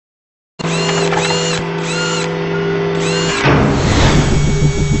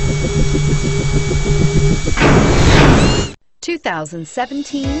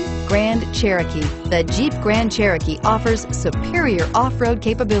2017 Grand Cherokee. The Jeep Grand Cherokee offers superior off-road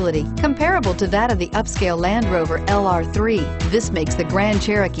capability comparable to that of the upscale Land Rover LR3. This makes the Grand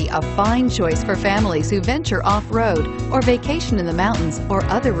Cherokee a fine choice for families who venture off-road or vacation in the mountains or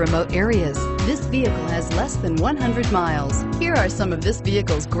other remote areas. This vehicle has less than 100 miles. Here are some of this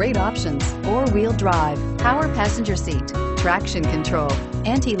vehicle's great options: four-wheel drive, power passenger seat, traction control,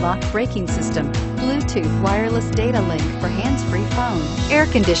 anti-lock braking system, Bluetooth wireless data link for hands-free phone, air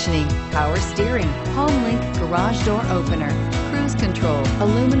conditioning, power steering, home link garage door opener, cruise control,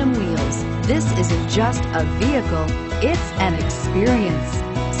 aluminum wheels. This isn't just a vehicle, it's an experience.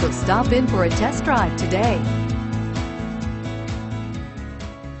 So stop in for a test drive today.